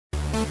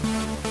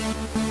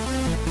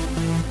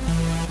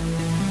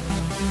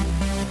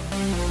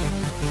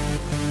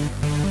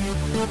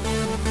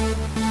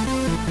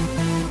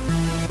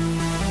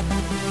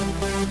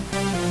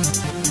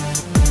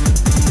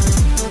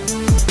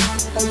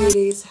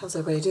Beauties, how's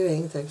everybody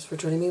doing? Thanks for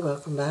joining me.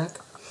 Welcome back.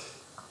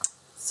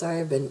 Sorry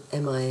I've been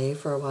MIA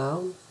for a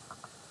while.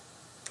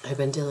 I've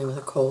been dealing with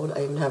a cold.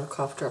 I even have a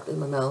cough drop in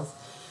my mouth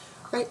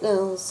right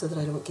now so that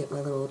I don't get my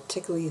little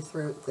tickly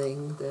throat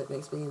thing that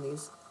makes me in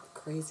these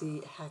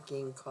crazy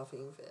hacking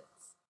coughing fits.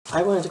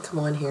 I wanted to come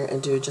on here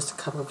and do just a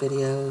couple of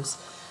videos.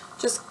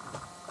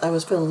 I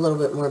was feeling a little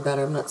bit more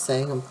better. I'm not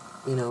saying I'm,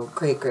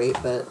 great,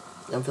 but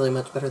I'm feeling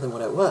much better than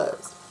what I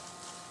was.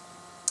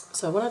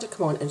 So I wanted to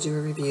come on and do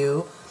a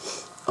review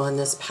on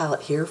this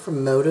palette here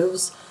from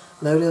Motives.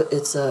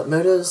 It's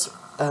Motives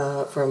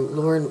from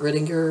Lauren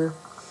Rittinger.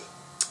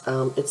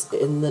 It's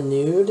in the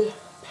Nude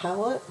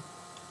palette.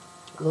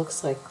 It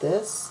looks like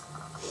this.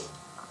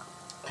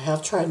 I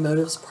have tried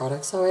Motives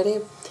products already,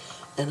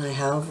 and I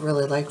have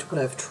really liked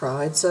what I've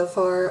tried so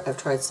far. I've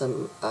tried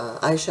some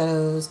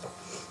eyeshadows,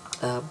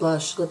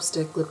 blush,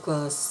 lipstick, lip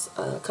gloss,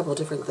 a couple of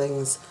different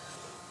things.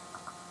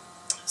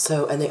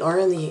 So, and they are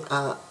in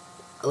the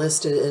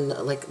listed in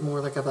more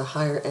like of a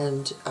higher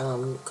end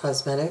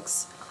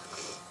cosmetics.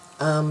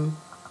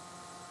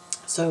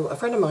 So a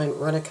friend of mine,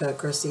 Ronica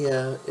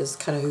Garcia, is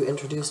kind of who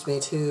introduced me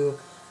to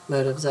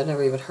Motives. I'd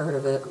never even heard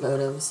of it,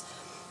 Motives.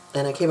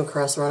 And I came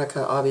across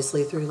Ronica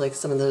obviously through like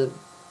some of the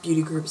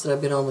beauty groups that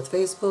I've been on with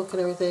Facebook and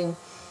everything.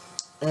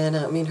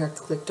 And me and her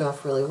clicked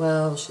off really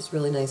well. She's a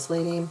really nice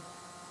lady.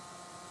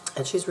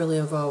 And she's really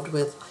involved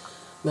with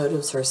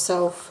Motives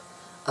herself.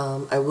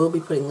 I will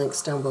be putting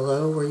links down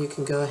below where you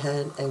can go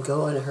ahead and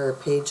go on her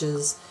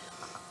pages,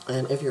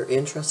 and if you're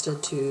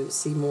interested to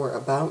see more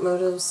about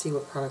Motives, see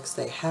what products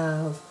they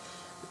have,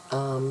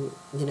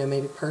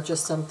 maybe purchase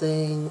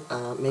something,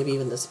 maybe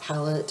even this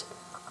palette.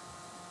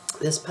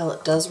 This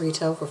palette does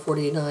retail for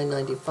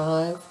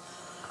 $49.95.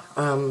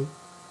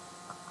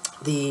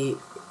 The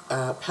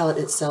palette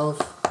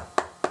itself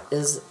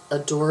is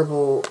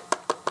adorable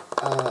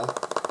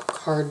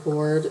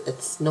cardboard.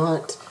 It's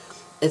not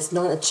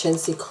a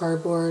chintzy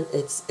cardboard.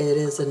 It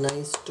is a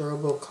nice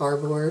durable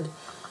cardboard.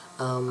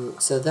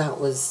 So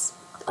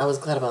I was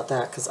glad about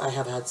that, because I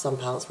have had some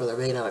palettes where they're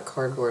made out of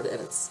cardboard and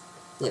it's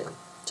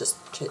just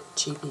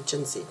cheapy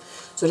chintzy.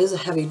 So it is a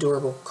heavy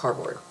durable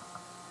cardboard.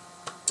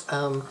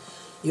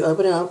 You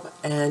open it up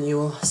and you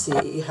will see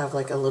you have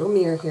like a little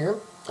mirror here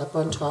up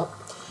on top,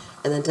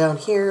 and then down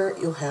here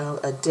you'll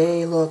have a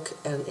day look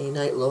and a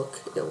night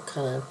look. It'll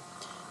kind of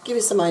give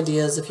you some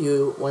ideas if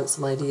you want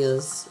some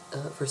ideas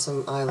for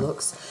some eye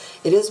looks.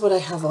 It is what I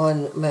have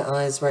on my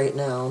eyes right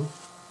now,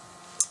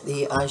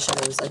 the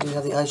eyeshadows. I do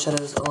have the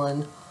eyeshadows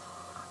on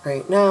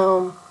right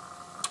now,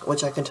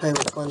 which I can tell you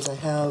which ones I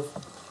have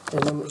in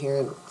a moment here.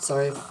 And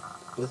sorry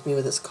with me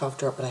with this cough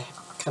drop, but I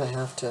kind of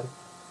have to,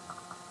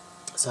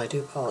 so I do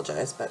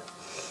apologize. But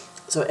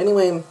so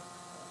anyway,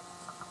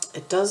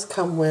 it does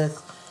come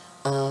with,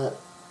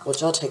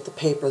 which I'll take the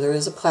paper. There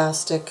is a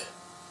plastic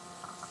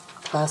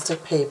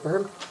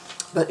paper,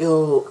 but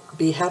you'll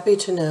be happy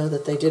to know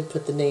that they did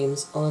put the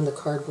names on the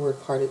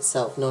cardboard part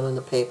itself, not on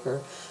the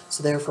paper.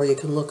 So therefore you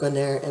can look on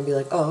there and be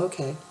like, oh,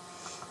 okay.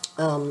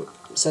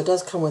 So it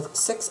does come with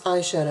 6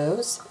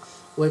 eyeshadows,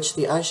 which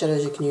the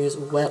eyeshadows you can use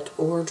wet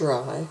or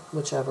dry,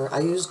 whichever.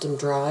 I used them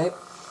dry.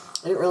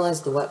 I didn't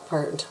realize the wet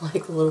part until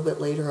like a little bit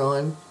later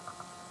on,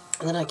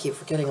 and then I keep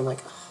forgetting. I'm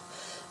like, oh.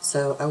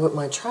 So I wouldn't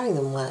mind trying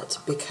them wet,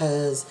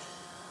 because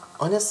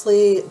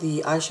honestly,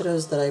 the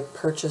eyeshadows that I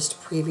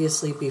purchased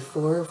previously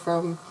before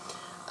from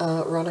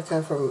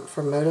Ronica,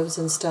 from Motives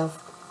and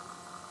stuff,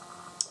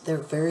 they're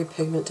very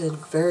pigmented,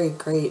 very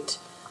great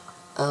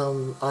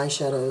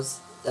eyeshadows.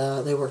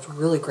 They worked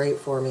really great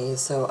for me,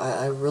 so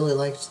I really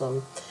liked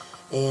them.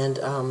 And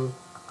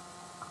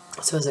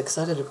so I was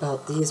excited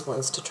about these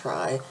ones to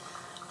try.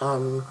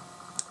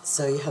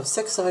 So you have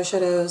 6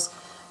 eyeshadows,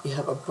 you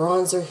have a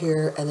bronzer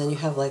here, and then you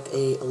have like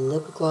a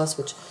lip gloss,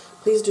 which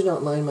please do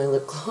not mind my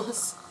lip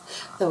gloss.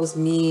 That was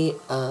me,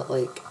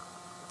 like,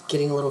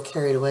 getting a little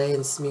carried away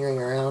and smearing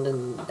around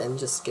and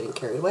just getting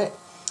carried away.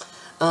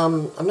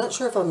 I'm not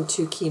sure if I'm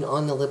too keen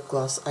on the lip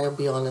gloss, I'll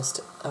be honest,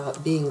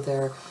 being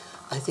there.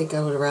 I think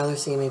I would rather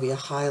see maybe a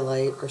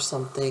highlight or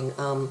something.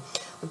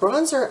 The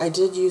bronzer I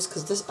did use,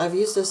 because I've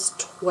used this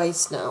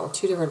twice now,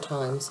 2 different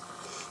times.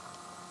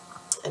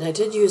 And I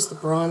did use the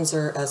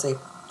bronzer as a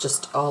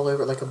just all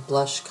over, like a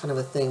blush kind of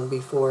a thing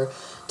before.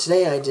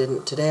 Today I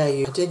didn't.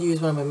 Today I did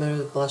use one of my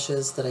Motive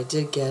blushes that I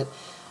did get,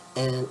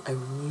 and I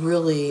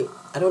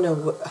don't know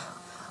what,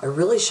 I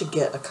really should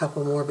get a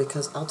couple more,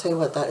 because I'll tell you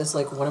what, that is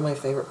like one of my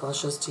favorite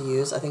blushes to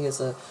use. I think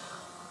it's a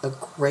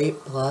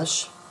great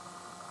blush.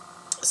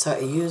 So I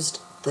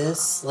used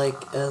this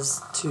like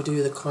as to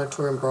do the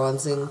contour and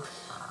bronzing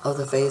of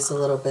the face a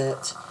little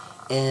bit,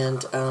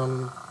 and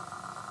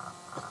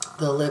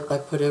the lip I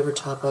put over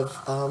top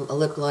of a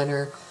lip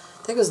liner.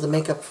 I think it was the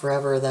Makeup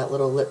Forever, that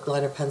little lip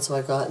liner pencil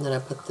I got, and then I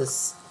put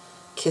this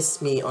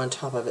Kiss Me on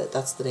top of it.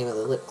 That's the name of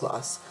the lip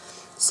gloss.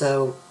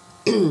 So,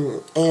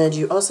 and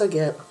you also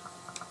get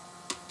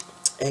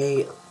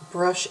a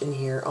brush in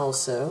here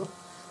also,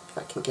 if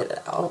I can get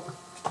it out.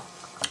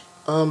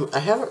 I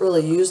haven't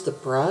really used the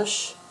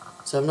brush,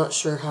 so I'm not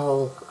sure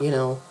how,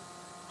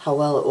 how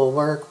well it will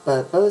work,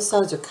 but both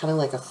sides are kind of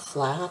like a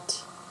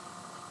flat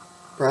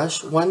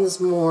brush. One's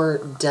more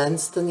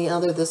dense than the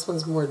other. This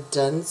one's more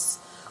dense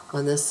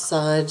on this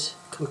side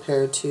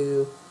compared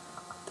to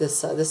this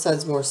side. This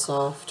side's more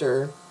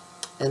softer,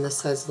 and this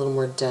side's a little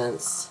more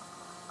dense.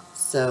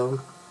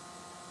 So,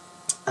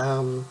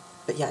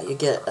 but yeah, you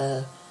get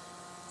a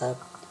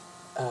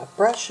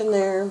brush in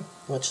there,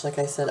 which, like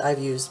I said, I've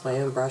used my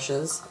own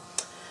brushes.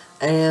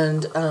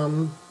 And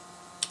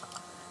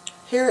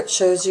here it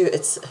shows you,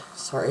 it's,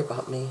 sorry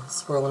about me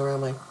swirling around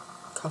my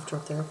cough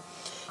drop there.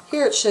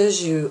 Here it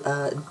shows you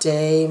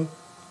day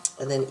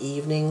and then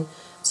evening.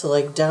 So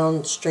like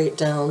down, straight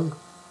down,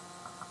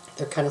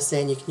 they're kind of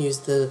saying you can use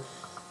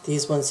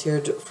these ones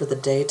here for the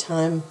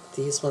daytime,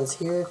 these ones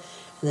here,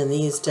 and then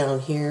these down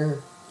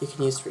here you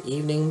can use for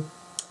evening.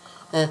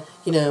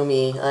 You know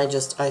me, I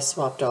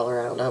swapped all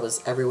around. I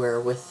was everywhere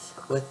with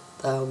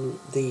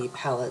the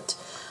palette.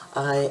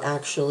 I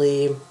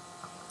actually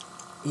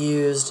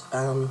used,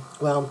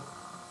 well,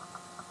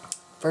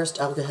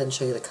 first I'll go ahead and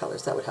show you the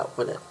colors. That would help,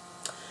 wouldn't it?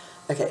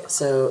 Okay,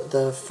 so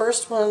the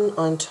first one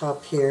on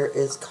top here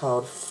is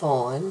called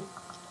Fawn.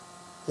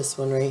 This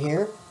one right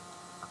here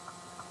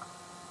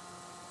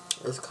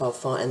is called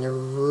Fawn, and they're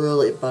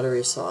really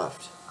buttery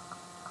soft.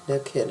 No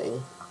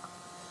kidding.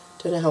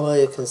 Don't know how well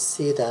you can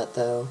see that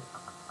though.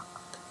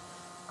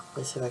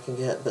 Let's see if I can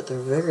get, but they're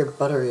very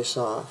buttery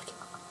soft.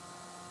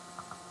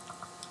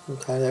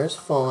 Okay, there's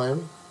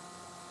Fawn.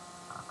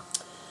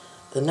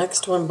 The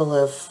next one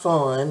below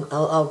Fawn,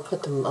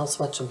 I'll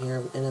swatch them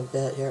here in a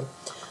bit here.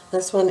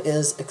 Next one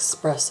is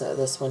Espresso.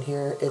 This one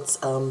here, it's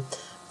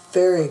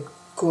very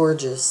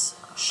gorgeous,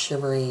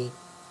 shimmery,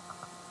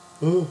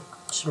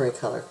 shimmery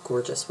color.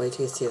 Gorgeous. Wait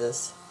till you see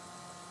this.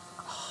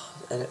 Oh,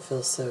 and it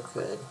feels so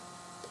good.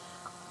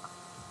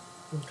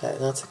 Okay,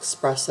 that's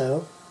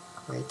Espresso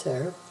right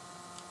there.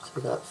 So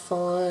we got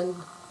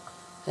Fawn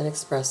and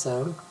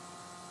Espresso.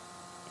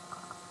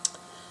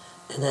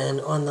 And then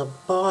on the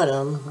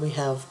bottom we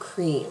have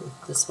Cream.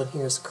 This one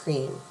here is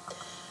Cream.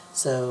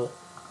 So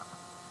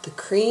the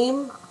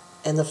Cream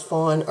and the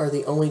Fawn are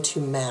the only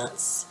two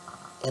mattes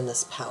in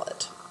this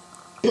palette.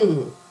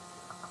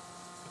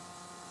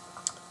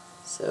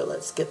 So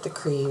let's get the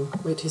Cream.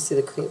 Wait till you see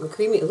the Cream. The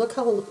Creamy,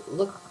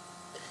 look,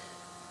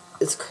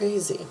 it's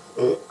crazy.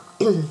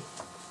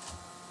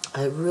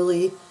 I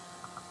really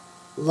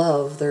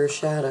love their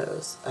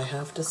shadows. I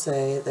have to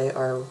say they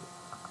are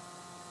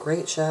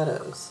great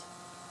shadows.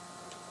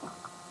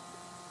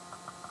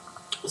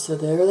 So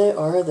there they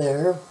are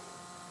there.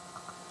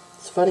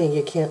 It's funny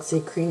you can't see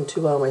Cream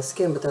too well on my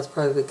skin, but that's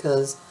probably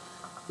because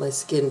my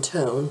skin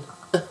tone.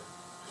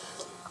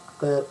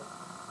 But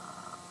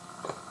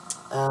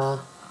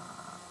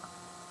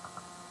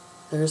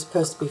they're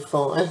supposed to be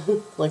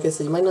Fawn. Like I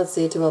said, you might not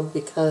see it too well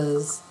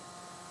because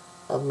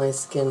of my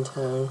skin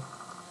tone.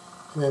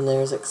 And then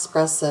there's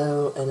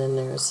Espresso, and then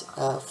there's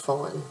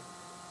Fawn.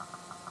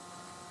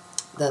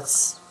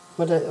 That's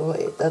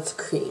wait, that's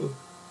Cream.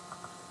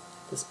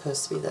 It's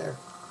supposed to be there.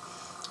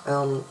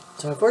 So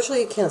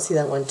unfortunately you can't see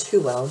that one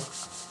too well,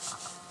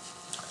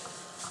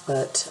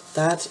 but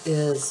that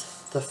is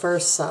the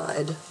first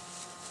side.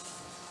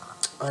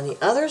 On the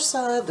other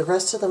side, the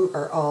rest of them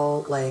are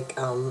all like,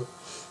 I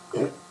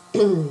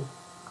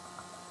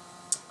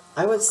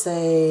would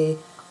say,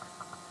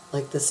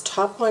 like this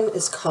top one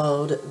is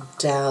called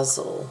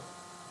Dazzle.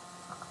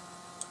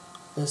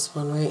 This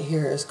one right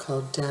here is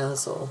called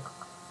Dazzle.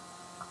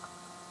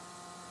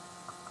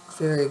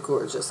 Very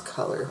gorgeous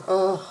color.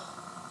 Oh,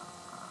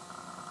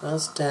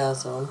 that's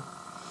Dazzle.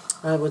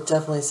 I would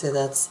definitely say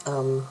that's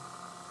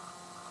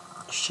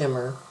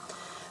Shimmer.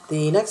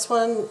 The next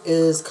one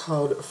is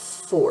called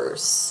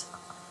Force.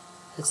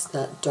 It's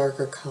that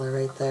darker color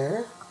right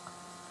there.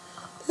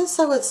 This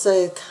I would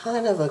say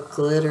kind of a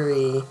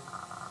glittery,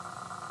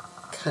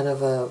 kind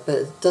of a, but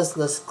it does,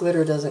 this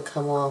glitter doesn't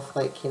come off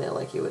like, you know,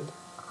 like you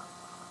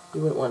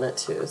wouldn't want it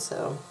to.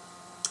 So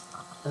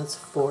that's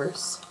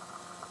Force.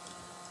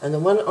 And the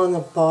one on the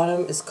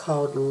bottom is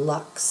called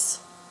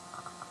Luxe.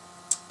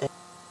 And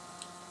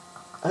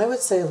I would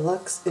say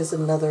Luxe is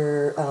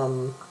another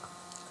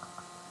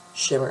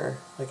shimmer,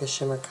 like a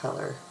shimmer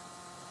color.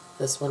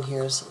 This one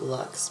here is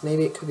Luxe.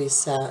 Maybe it could be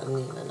satin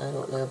even, I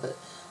don't know, but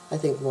I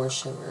think more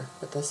shimmer.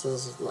 But this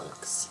is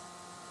Luxe.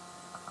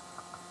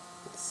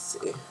 Let's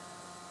see.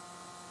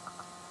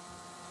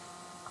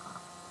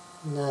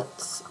 And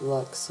that's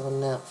Luxe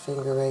on that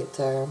finger right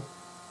there.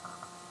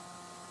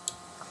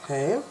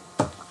 Okay.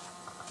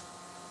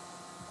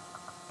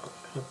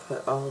 I'm going to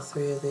put all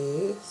three of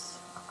these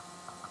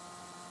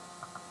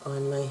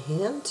on my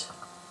hand.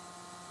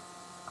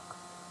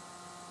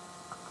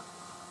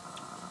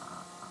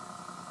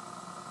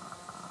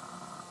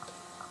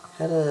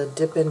 Had to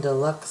dip into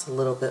Luxe a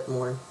little bit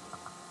more.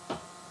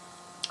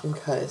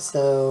 Okay,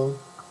 so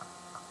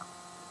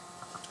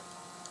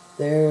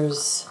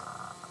there's,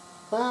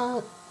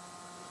 where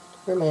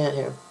am I at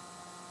here?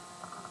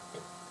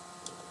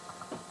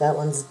 That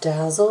one's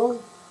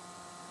Dazzle,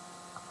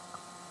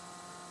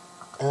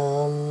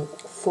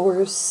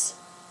 Force,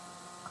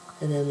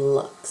 and then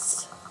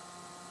Luxe.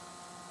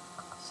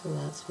 So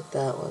that's what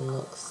that one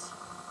looks.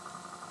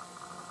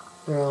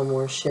 They're all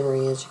more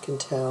shimmery, as you can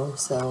tell.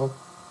 So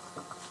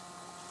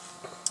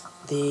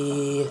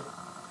the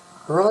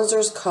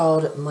bronzer's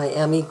called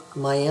Miami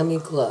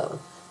Glow.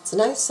 It's a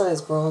nice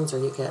size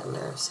bronzer you get in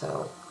there,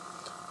 so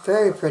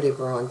very pretty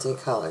bronzy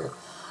color.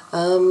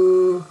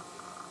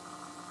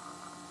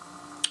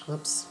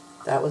 Oops,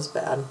 that was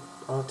bad.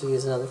 I'll have to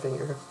use another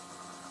finger,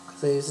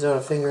 because I used it on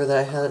a finger that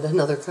I had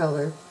another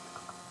color.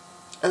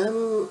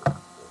 I'm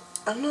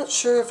not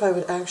sure if I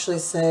would actually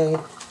say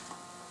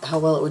how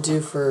well it would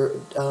do for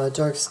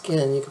dark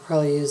skin. You could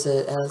probably use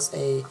it as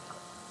a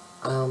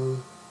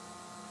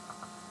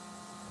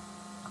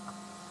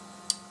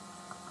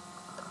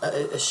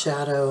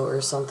shadow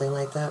or something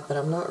like that, but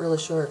I'm not really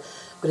sure.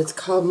 But it's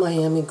called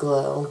Miami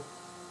Glow.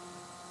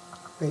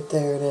 Right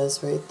there it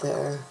is, right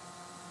there.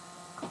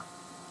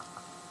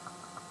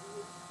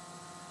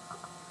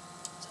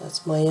 So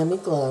that's Miami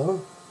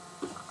Glow.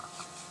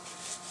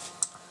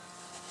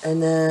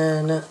 And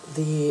then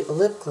the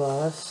lip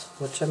gloss,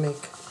 which I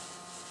make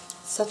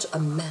such a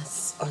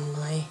mess on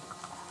my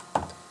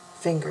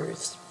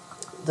fingers.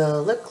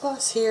 The lip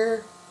gloss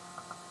here,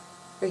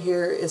 right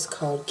here, is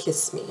called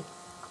Kiss Me.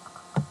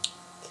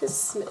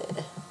 Kiss Me.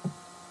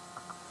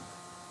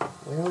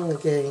 We're only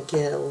going to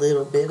get a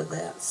little bit of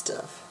that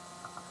stuff.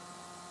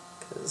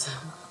 Because,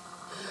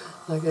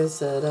 like I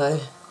said,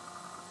 it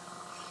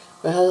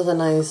has a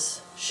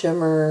nice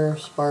shimmer,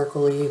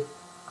 sparkliness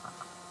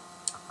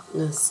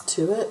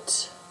to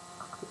it.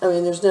 I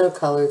mean, there's no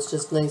color, it's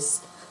just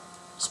nice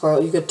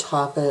sparkle. You could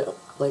top it,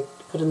 like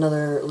put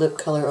another lip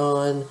color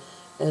on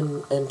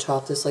and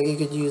top this. Like you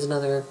could use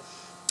another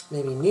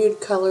maybe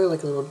nude color,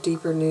 like a little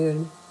deeper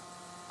nude,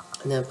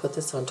 and then put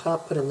this on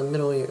top, put it in the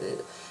middle of your,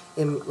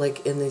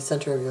 like in the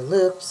center of your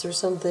lips or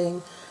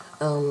something.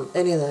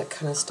 Any of that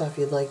kind of stuff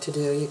you'd like to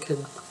do, you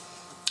could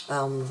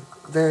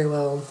very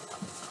well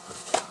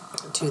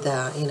do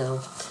that, you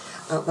know.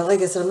 But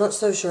like I said, I'm not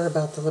so sure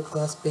about the lip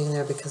gloss being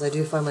there, because I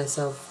do find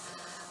myself,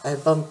 I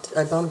bumped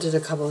it a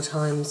couple of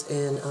times,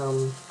 and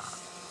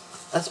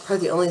that's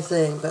probably the only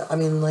thing. But I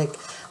mean, like,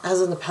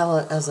 as in the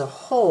palette as a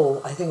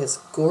whole, I think it's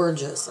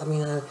gorgeous. I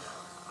mean, I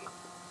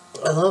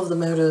love the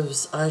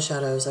Motives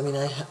eyeshadows. I mean,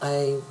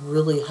 I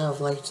really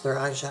have liked their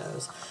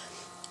eyeshadows.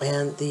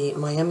 And the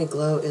Miami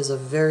Glow is a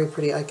very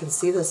pretty, I can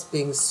see this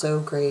being so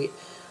great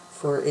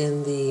for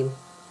in the,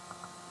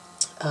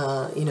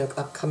 you know,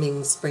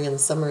 upcoming spring and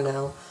summer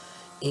now.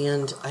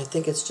 And I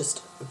think it's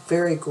just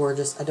very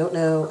gorgeous. I don't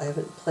know, I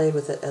haven't played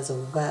with it as a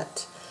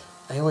wet.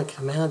 I only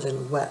can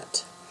imagine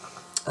wet.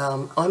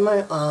 On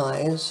my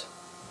eyes,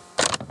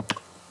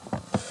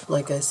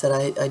 like I said,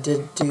 I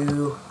did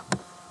do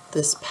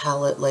this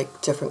palette,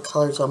 like different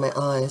colors on my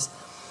eyes.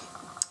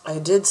 I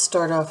did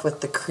start off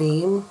with the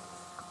cream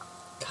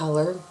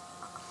color,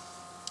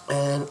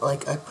 and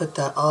like I put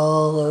that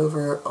all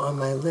over on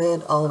my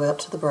lid, all the way up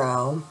to the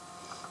brow.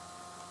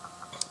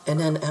 And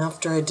then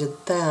after I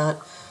did that,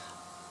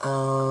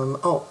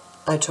 oh,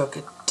 I took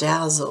a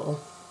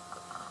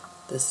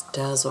this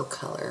Dazzle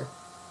color,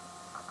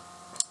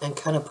 and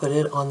kind of put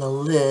it on the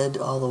lid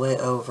all the way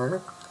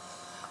over.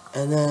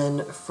 And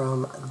then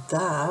from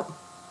that,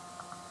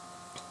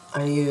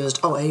 I used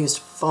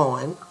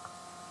Fawn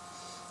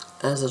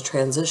as a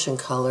transition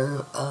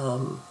color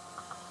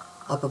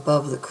up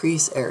above the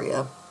crease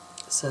area.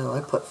 So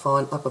I put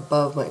Fawn up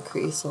above my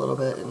crease a little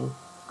bit,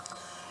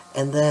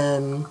 and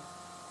then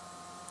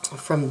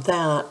from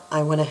that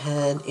I went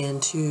ahead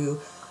into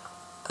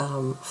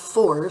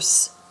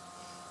Force,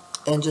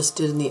 and just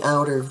did in the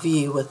outer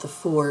V with the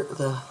Force.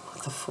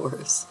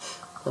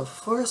 The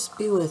Force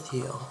be with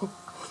you.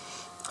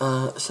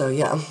 So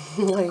yeah,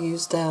 I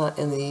used that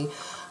in the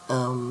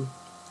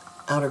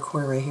outer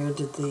corner right here,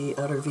 did the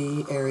outer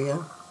V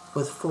area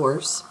with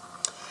Force.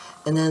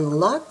 And then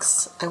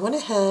Luxe, I went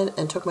ahead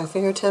and took my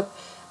fingertip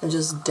and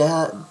just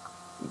dabbled,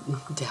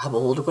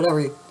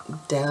 whatever,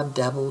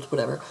 dabbled,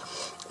 whatever,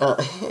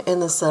 in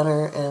the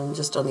center, and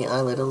just on the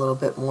eyelid a little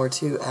bit more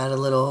to add a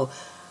little,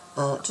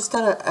 just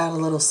gotta add a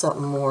little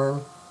something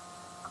more,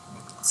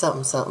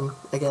 something,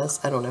 I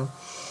guess, I don't know.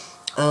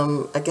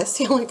 I guess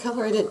the only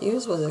color I didn't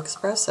use was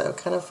Espresso.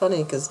 Kind of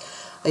funny, because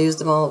I used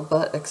them all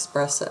but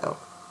Espresso.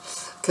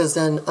 Because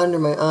then under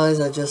my eyes,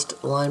 I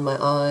just lined my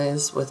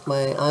eyes with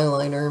my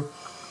eyeliner.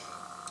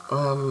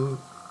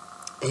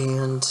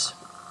 And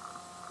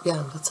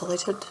yeah, that's all I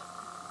did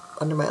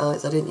under my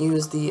eyes. I didn't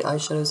use the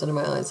eyeshadows under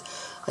my eyes.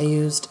 I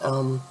used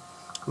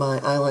my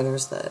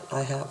eyeliners that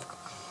I have.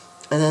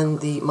 And then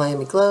the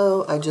Miami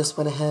Glow, I just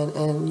went ahead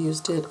and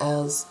used it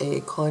as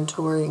a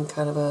contouring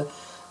kind of a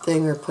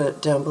thing, or put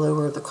it down below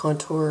where the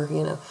contour,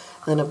 you know.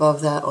 And then above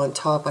that, on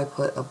top, I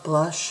put a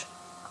blush.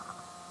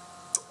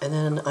 And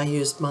then I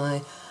used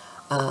my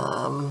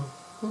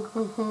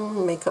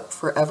Makeup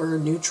Forever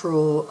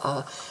neutral,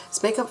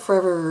 it's Makeup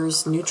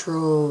Forever's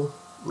neutral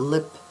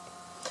lip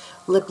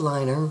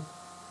liner,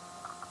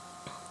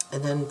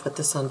 and then put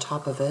this on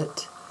top of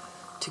it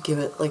to give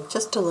it like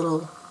just a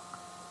little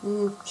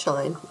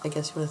shine, I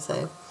guess you want to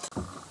say.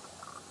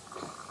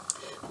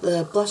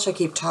 The blush I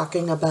keep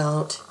talking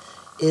about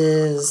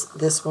is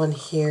this one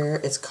here.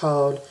 It's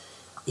called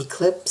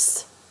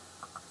Eclipse,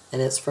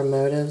 and it's from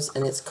Motives,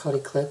 and it's called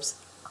Eclipse.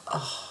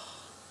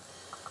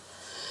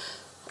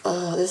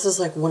 Oh, this is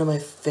like one of my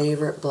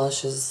favorite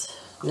blushes.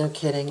 No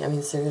kidding. I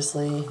mean,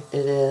 seriously,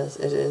 it is.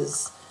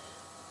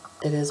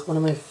 It is one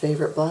of my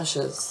favorite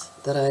blushes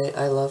that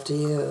I love to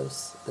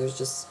use. There's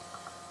just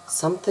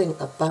something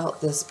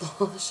about this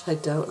blush, I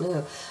don't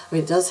know. I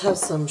mean, it does have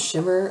some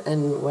shimmer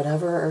and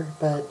whatever,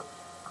 but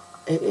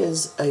it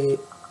is a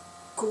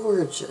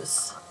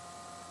gorgeous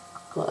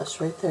blush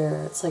right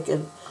there. It's like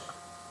a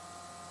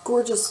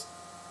gorgeous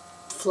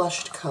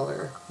flushed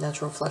color,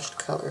 natural flushed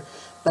color.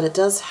 But it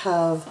does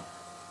have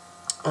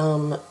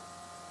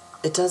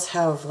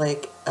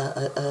like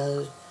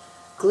a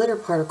glitter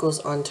particles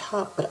on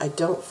top, but I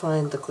don't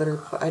find the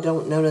glitter, I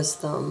don't notice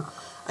them,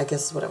 I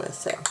guess is what I'm going to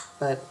say.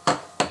 But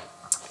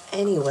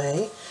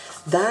anyway,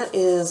 that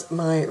is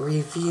my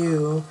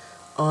review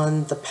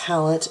on the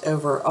palette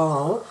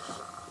overall.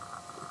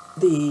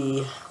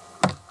 The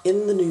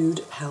In the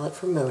Nude palette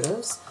from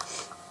Motives.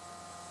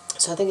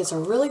 So I think it's a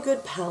really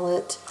good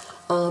palette.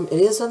 It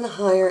is on the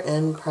higher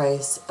end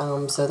price,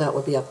 so that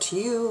would be up to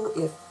you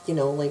if, you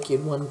know, like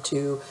you'd want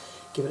to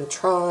give it a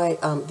try.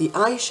 The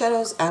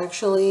eyeshadows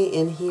actually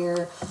in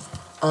here,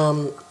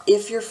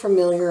 if you're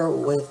familiar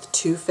with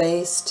Too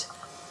Faced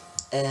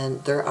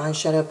and their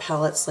eyeshadow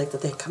palettes, like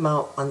that they come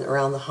out on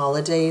around the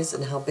holidays,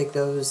 and how big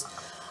those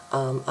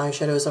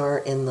eyeshadows are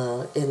in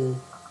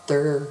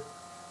their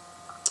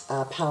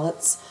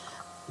palettes,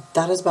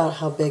 that is about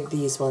how big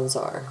these ones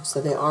are. So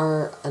they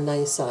are a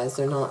nice size.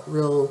 They're not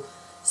real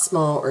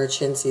small or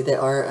chintzy. They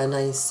are a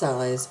nice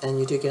size, and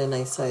you do get a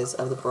nice size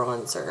of the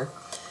bronzer.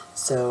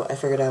 So I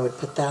figured I would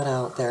put that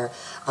out there.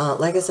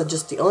 Like I said,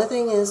 just the only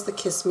thing is the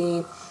Kiss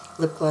Me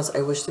lip gloss.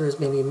 I wish there was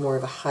maybe more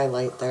of a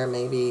highlight there,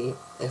 maybe,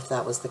 if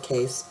that was the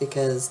case,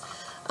 because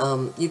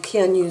you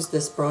can use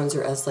this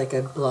bronzer as like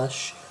a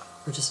blush,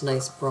 or just a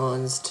nice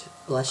bronzed,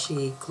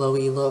 blushy,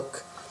 glowy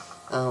look.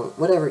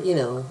 Whatever, you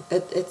know,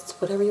 it's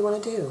whatever you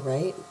want to do,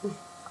 right?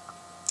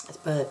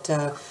 But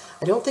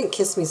I don't think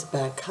Kiss Me's a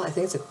bad color. I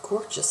think it's a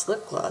gorgeous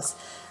lip gloss.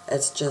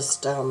 It's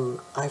just,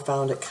 I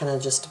found it kind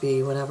of just to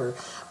be whatever.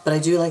 But I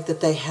do like that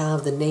they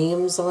have the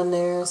names on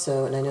there,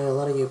 so, and I know a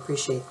lot of you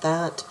appreciate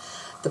that.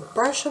 The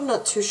brush I'm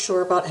not too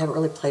sure about. I haven't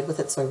really played with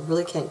it, so I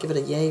really can't give it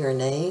a yay or a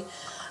nay.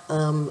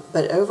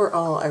 But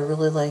overall, I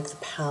really like the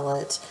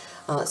palette,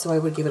 so I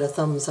would give it a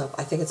thumbs up.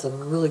 I think it's a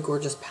really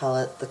gorgeous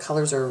palette. The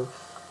colors are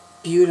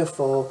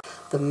beautiful.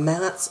 The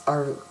mattes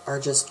are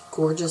just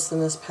gorgeous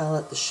in this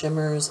palette. The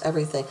shimmers,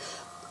 everything.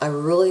 I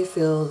really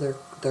feel their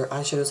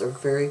eyeshadows are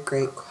very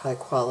great, high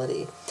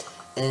quality.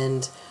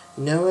 And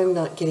no, I'm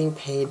not getting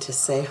paid to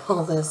say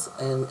all this,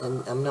 and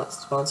I'm not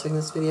sponsoring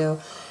this video.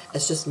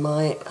 It's just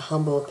my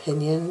humble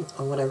opinion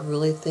on what I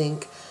really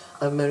think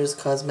of Motives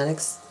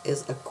Cosmetics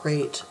is a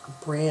great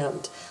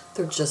brand.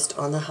 They're just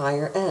on the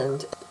higher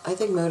end. I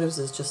think Motives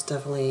is just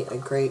definitely a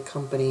great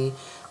company.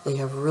 They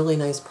have really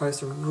nice products.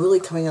 They're really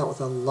coming out with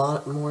a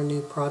lot more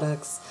new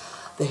products.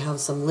 They have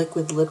some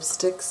liquid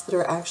lipsticks that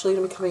are actually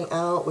going to be coming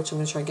out, which I'm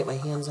going to try and get my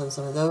hands on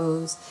some of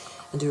those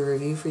and do a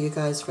review for you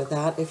guys for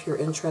that if you're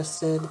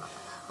interested.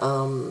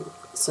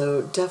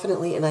 So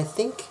definitely, and I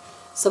think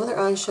some of their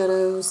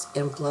eyeshadows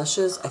and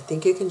blushes, I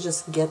think you can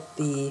just get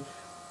the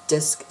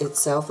disc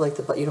itself,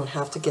 like but you don't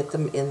have to get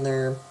them in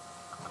their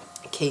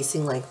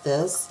casing like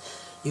this.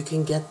 You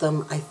can get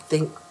them, I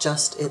think,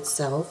 just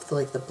itself,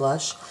 like the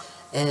blush,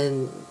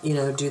 and, you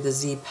know, do the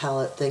Z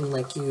palette thing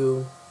like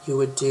you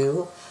would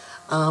do.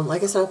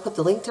 Like I said, I'll put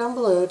the link down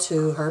below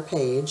to her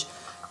page.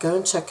 Go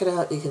and check it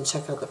out. You can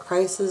check out the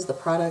prices, the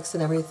products,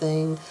 and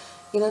everything.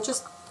 You know,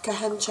 just go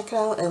ahead and check it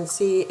out and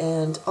see.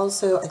 And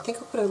also, I think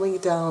I'll put a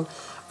link down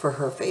for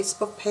her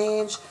Facebook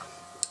page.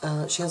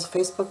 She has a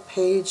Facebook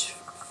page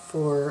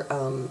for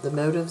the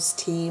Motives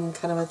team,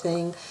 kind of a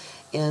thing.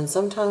 And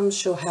sometimes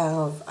she'll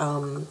have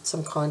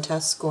some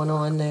contests going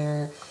on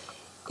there.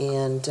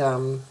 And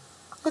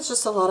it's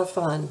just a lot of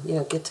fun. You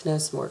know, get to know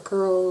some more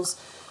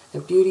girls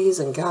and beauties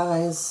and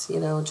guys, you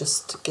know,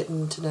 just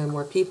getting to know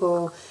more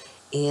people.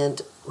 And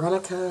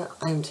Ronica,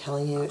 I'm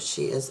telling you,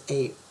 she is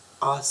a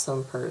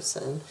awesome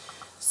person.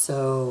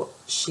 So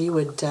she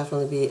would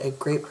definitely be a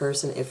great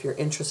person if you're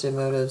interested in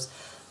Motives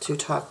to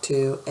talk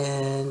to,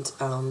 and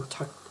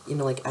talk, you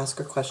know, like ask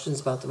her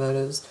questions about the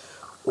Motives,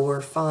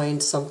 or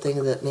find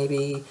something that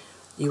maybe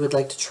you would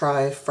like to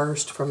try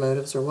first for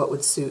Motives, or what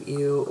would suit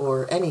you,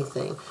 or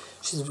anything.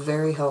 She's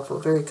very helpful,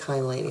 very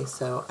kind lady,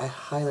 so I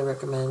highly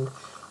recommend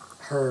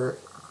her,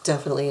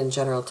 definitely in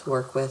general, to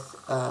work with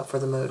for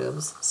the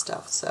Motives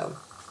stuff. So,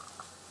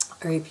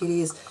 alright,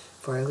 beauties,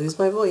 before I lose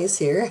my voice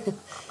here,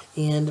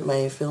 and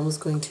my film is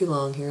going too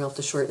long here, I'll have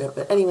to shorten it.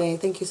 But anyway,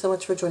 thank you so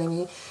much for joining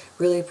me.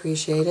 Really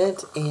appreciate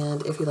it.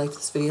 And if you liked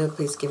this video,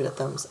 please give it a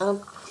thumbs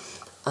up.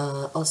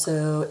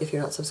 Also, if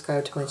you're not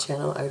subscribed to my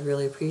channel, I would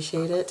really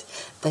appreciate it.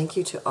 Thank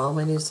you to all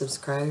my new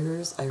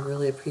subscribers. I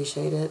really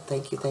appreciate it.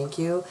 Thank you, thank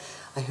you.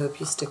 I hope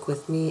you stick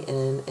with me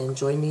and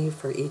join me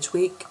for each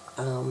week.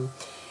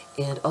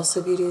 And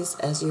also, beauties,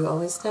 as you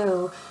always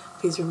know,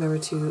 Please remember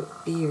to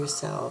be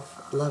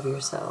yourself, love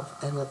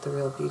yourself, and let the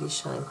real beauty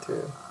shine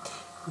through.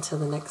 Until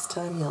the next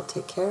time, y'all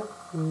take care.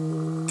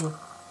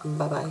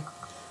 Bye-bye.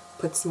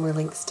 Put some more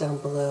links down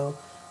below.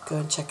 Go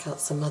and check out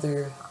some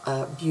other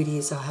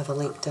beauties. I'll have a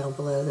link down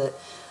below that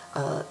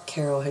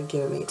Carol had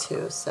given me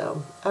too.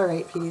 So,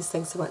 alright, beauties,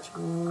 thanks so much.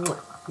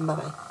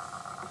 Bye-bye.